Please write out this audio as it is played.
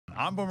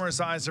I'm Boomer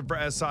Esiason for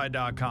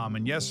SI.com,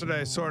 and yesterday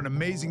I saw an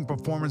amazing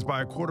performance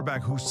by a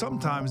quarterback who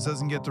sometimes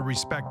doesn't get the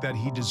respect that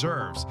he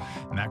deserves.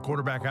 And that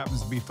quarterback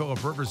happens to be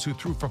Philip Rivers, who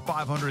threw for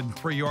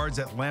 503 yards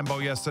at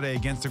Lambeau yesterday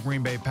against the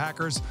Green Bay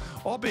Packers,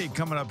 albeit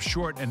coming up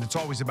short, and it's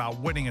always about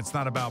winning. It's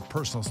not about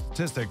personal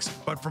statistics.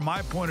 But from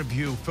my point of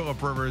view,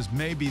 Philip Rivers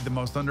may be the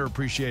most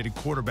underappreciated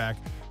quarterback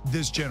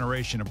this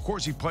generation. Of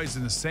course, he plays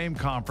in the same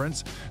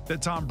conference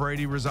that Tom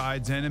Brady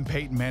resides in and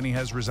Peyton Manning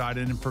has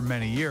resided in for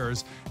many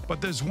years.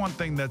 But there's one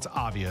thing that's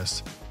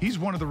obvious. He's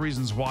one of the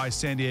reasons why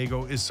San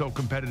Diego is so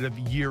competitive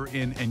year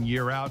in and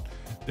year out.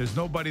 There's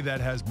nobody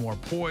that has more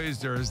poise.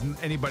 There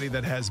isn't anybody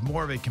that has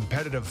more of a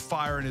competitive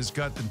fire in his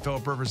gut than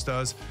Philip Rivers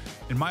does.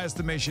 In my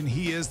estimation,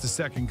 he is the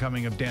second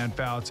coming of Dan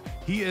Fouts.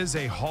 He is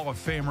a Hall of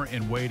Famer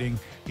in waiting.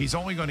 He's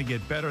only going to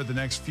get better the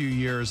next few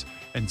years.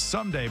 And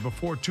someday,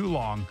 before too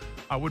long,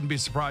 I wouldn't be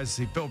surprised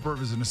to see Philip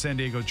Rivers and the San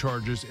Diego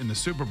Chargers in the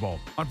Super Bowl.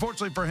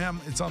 Unfortunately for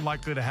him, it's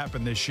unlikely to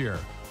happen this year.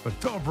 But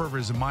Philip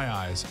Rivers, in my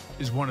eyes,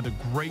 is one of the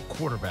great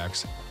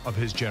quarterbacks of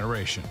his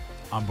generation.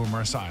 I'm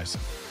Boomer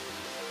Esiason.